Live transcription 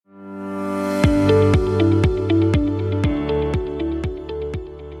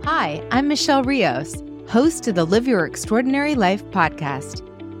Michelle Rios, host of the Live Your Extraordinary Life podcast.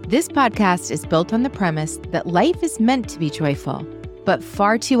 This podcast is built on the premise that life is meant to be joyful, but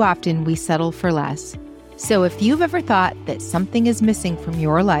far too often we settle for less. So if you've ever thought that something is missing from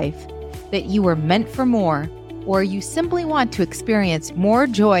your life, that you were meant for more, or you simply want to experience more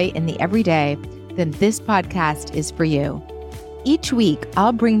joy in the everyday, then this podcast is for you. Each week,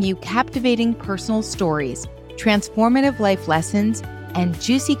 I'll bring you captivating personal stories, transformative life lessons, and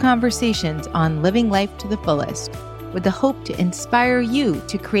juicy conversations on living life to the fullest, with the hope to inspire you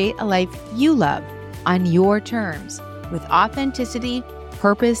to create a life you love on your terms, with authenticity,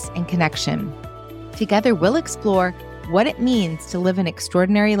 purpose, and connection. Together, we'll explore what it means to live an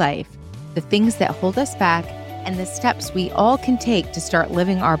extraordinary life, the things that hold us back, and the steps we all can take to start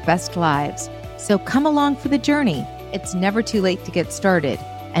living our best lives. So come along for the journey. It's never too late to get started,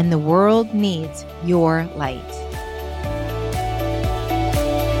 and the world needs your light.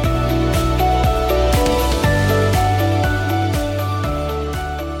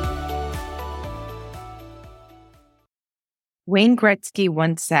 Wayne Gretzky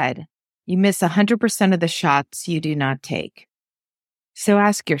once said, "You miss 100% of the shots you do not take." So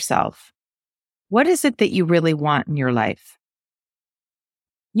ask yourself, what is it that you really want in your life?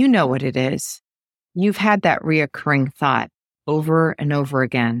 You know what it is. You've had that reoccurring thought over and over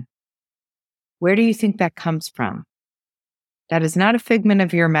again. Where do you think that comes from? That is not a figment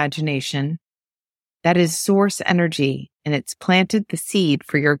of your imagination. That is source energy, and it's planted the seed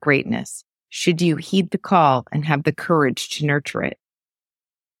for your greatness, should you heed the call and have the courage to nurture it.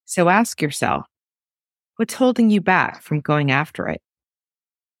 So ask yourself, what's holding you back from going after it?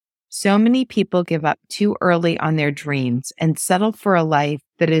 So many people give up too early on their dreams and settle for a life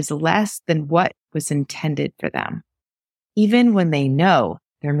that is less than what was intended for them, even when they know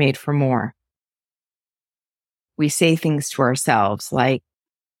they're made for more. We say things to ourselves like,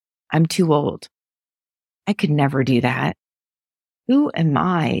 "I'm too old. I could never do that. Who am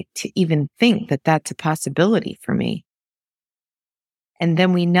I to even think that that's a possibility for me?" And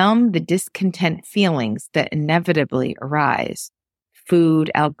then we numb the discontent feelings that inevitably arise. Food,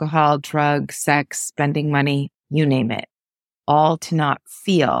 alcohol, drugs, sex, spending money, you name it, all to not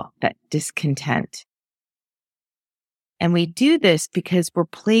feel that discontent. And we do this because we're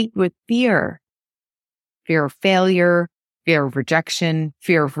plagued with fear. Fear of failure, fear of rejection,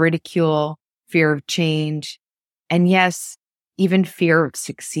 fear of ridicule, fear of change, and yes, even fear of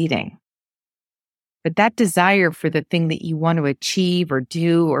succeeding. But that desire for the thing that you want to achieve or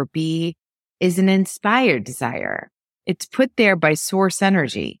do or be is an inspired desire. It's put there by source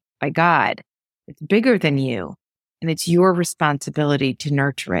energy, by God. It's bigger than you, and it's your responsibility to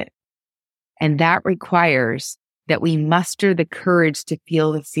nurture it. And that requires that we muster the courage to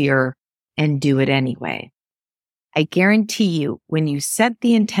feel the fear and do it anyway. I guarantee you, when you set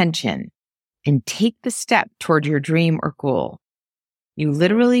the intention and take the step toward your dream or goal, you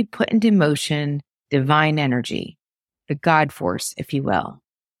literally put into motion divine energy, the God force, if you will.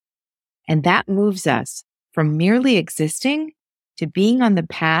 And that moves us from merely existing to being on the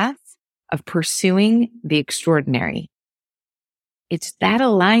path of pursuing the extraordinary. It's that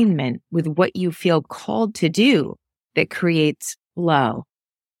alignment with what you feel called to do that creates flow.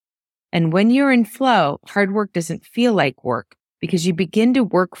 And when you're in flow, hard work doesn't feel like work because you begin to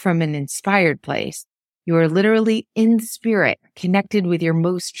work from an inspired place. You are literally in spirit, connected with your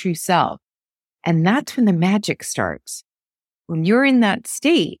most true self. And that's when the magic starts. When you're in that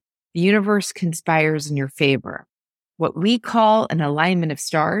state, the universe conspires in your favor. What we call an alignment of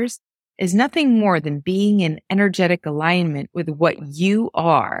stars is nothing more than being in energetic alignment with what you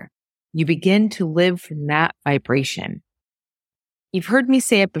are. You begin to live from that vibration. You've heard me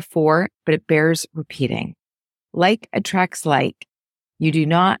say it before, but it bears repeating. Like attracts like. You do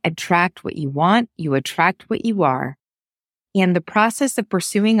not attract what you want, you attract what you are. And the process of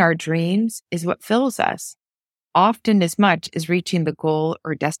pursuing our dreams is what fills us, often as much as reaching the goal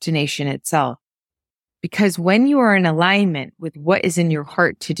or destination itself. Because when you are in alignment with what is in your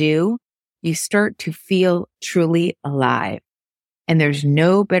heart to do, you start to feel truly alive. And there's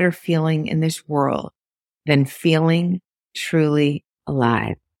no better feeling in this world than feeling truly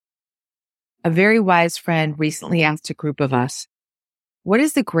alive. A very wise friend recently asked a group of us, "What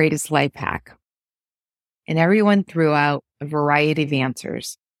is the greatest life hack?" And everyone threw out a variety of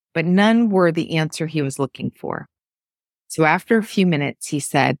answers, but none were the answer he was looking for. So after a few minutes, he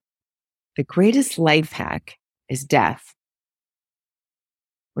said, "The greatest life hack is death."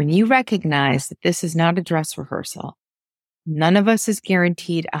 When you recognize that this is not a dress rehearsal, none of us is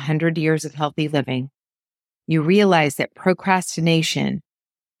guaranteed 100 years of healthy living, you realize that procrastination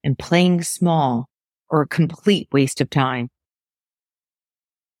and playing small are a complete waste of time.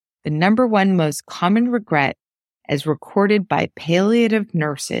 The number one most common regret, as recorded by palliative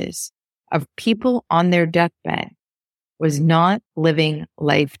nurses of people on their deathbed, was not living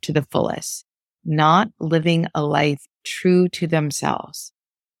life to the fullest, not living a life true to themselves.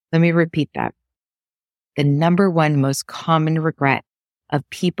 Let me repeat that. The number one most common regret of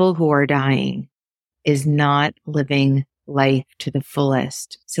people who are dying is not living life to the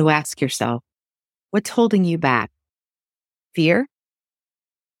fullest. So ask yourself, what's holding you back? Fear?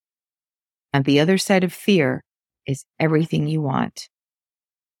 On the other side of fear is everything you want.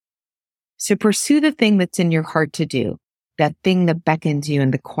 So pursue the thing that's in your heart to do, that thing that beckons you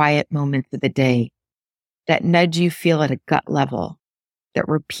in the quiet moments of the day, that nudge you feel at a gut level, that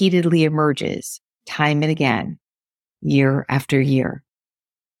repeatedly emerges time and again, year after year.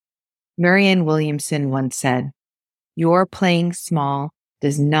 Marianne Williamson once said, "Your playing small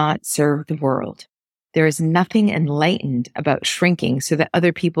does not serve the world. There is nothing enlightened about shrinking so that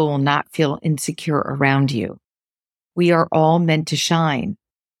other people will not feel insecure around you. We are all meant to shine.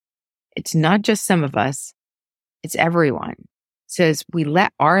 It's not just some of us, it's everyone. So as we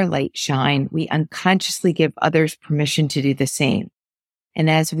let our light shine, we unconsciously give others permission to do the same. And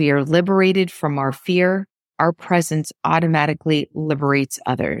as we are liberated from our fear, our presence automatically liberates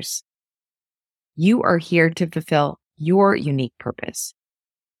others. You are here to fulfill your unique purpose.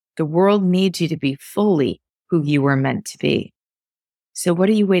 The world needs you to be fully who you were meant to be. So what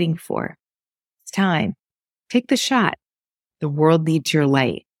are you waiting for? It's time. Take the shot. The world needs your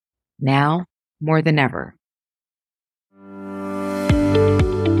light. Now, more than ever."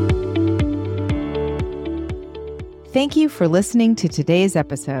 Thank you for listening to today's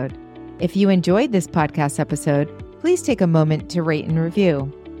episode. If you enjoyed this podcast episode, please take a moment to rate and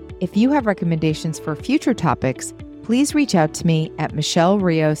review. If you have recommendations for future topics, please reach out to me at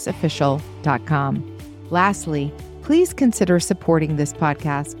michelleriosofficial.com. Lastly, please consider supporting this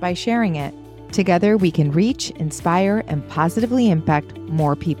podcast by sharing it. Together, we can reach, inspire, and positively impact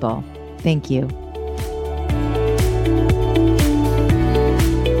more people. Thank you.